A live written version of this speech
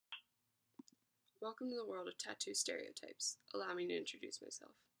Welcome to the world of tattoo stereotypes. Allow me to introduce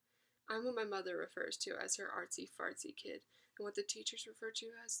myself. I'm what my mother refers to as her artsy-fartsy kid, and what the teachers refer to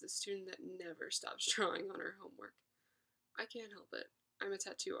as the student that never stops drawing on her homework. I can't help it. I'm a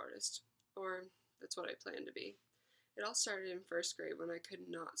tattoo artist. Or, that's what I plan to be. It all started in first grade when I could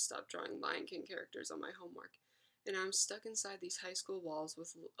not stop drawing Lion King characters on my homework, and I'm stuck inside these high school walls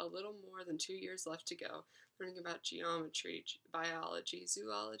with a little more than 2 years left to go, learning about geometry, biology,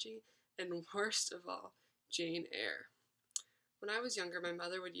 zoology, and worst of all, Jane Eyre. When I was younger, my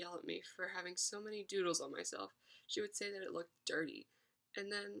mother would yell at me for having so many doodles on myself. She would say that it looked dirty,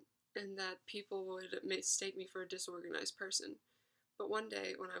 and that people would mistake me for a disorganized person. But one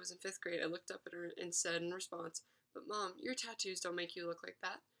day, when I was in fifth grade, I looked up at her and said in response, "But Mom, your tattoos don't make you look like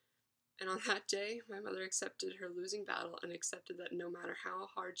that." And on that day, my mother accepted her losing battle and accepted that no matter how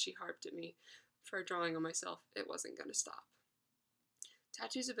hard she harped at me for drawing on myself, it wasn't going to stop.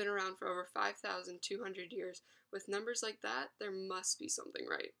 Tattoos have been around for over 5,200 years. With numbers like that, there must be something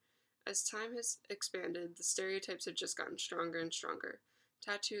right. As time has expanded, the stereotypes have just gotten stronger and stronger.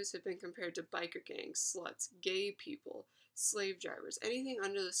 Tattoos have been compared to biker gangs, sluts, gay people, slave drivers, anything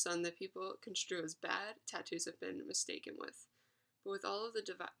under the sun that people construe as bad, tattoos have been mistaken with. But with all of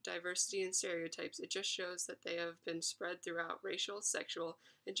the diversity and stereotypes, it just shows that they have been spread throughout racial, sexual,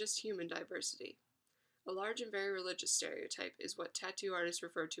 and just human diversity. A large and very religious stereotype is what tattoo artists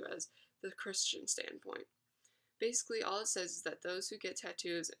refer to as the Christian standpoint. Basically, all it says is that those who get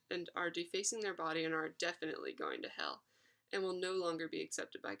tattoos and are defacing their body and are definitely going to hell, and will no longer be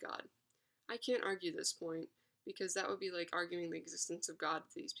accepted by God. I can't argue this point, because that would be like arguing the existence of God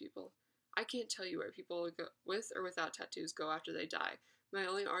to these people. I can't tell you where people with or without tattoos go after they die. My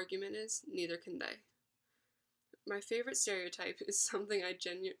only argument is, neither can they. My favorite stereotype is something I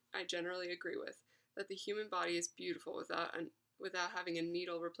generally agree with, that the human body is beautiful without having a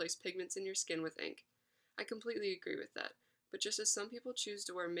needle replace pigments in your skin with ink. I completely agree with that, but just as some people choose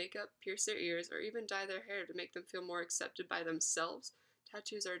to wear makeup, pierce their ears, or even dye their hair to make them feel more accepted by themselves,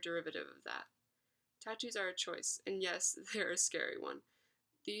 tattoos are a derivative of that. Tattoos are a choice, and yes, they're a scary one.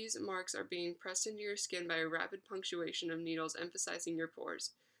 These marks are being pressed into your skin by a rapid punctuation of needles emphasizing your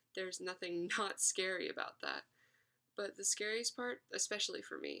pores. There's nothing not scary about that. But the scariest part, especially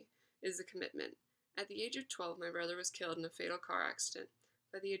for me, is the commitment. At the age of 12, my brother was killed in a fatal car accident.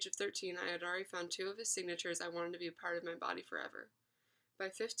 By the age of 13, I had already found 2 of his signatures I wanted to be a part of my body forever. By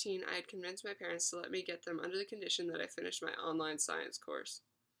 15, I had convinced my parents to let me get them under the condition that I finished my online science course.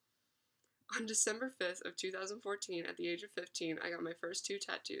 On December 5th of 2014, at the age of 15, I got my first 2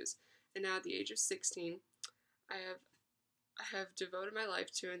 tattoos, and now at the age of 16, I have devoted my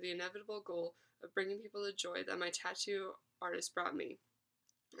life to the inevitable goal of bringing people the joy that my tattoo artist brought me.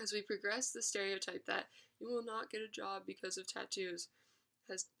 As we progress, the stereotype that you will not get a job because of tattoos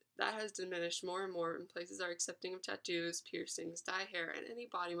has diminished more and more, and places are accepting of tattoos, piercings, dye hair, and any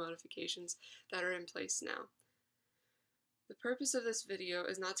body modifications that are in place now. The purpose of this video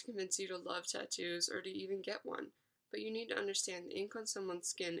is not to convince you to love tattoos or to even get one, but you need to understand the ink on someone's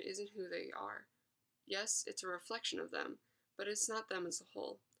skin isn't who they are. Yes, it's a reflection of them, but it's not them as a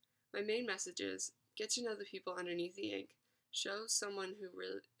whole. My main message is, get to know the people underneath the ink, show someone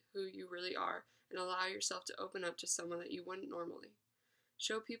who you really are, and allow yourself to open up to someone that you wouldn't normally.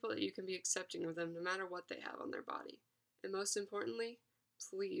 Show people that you can be accepting of them no matter what they have on their body. And most importantly,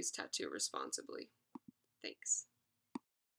 please tattoo responsibly. Thanks.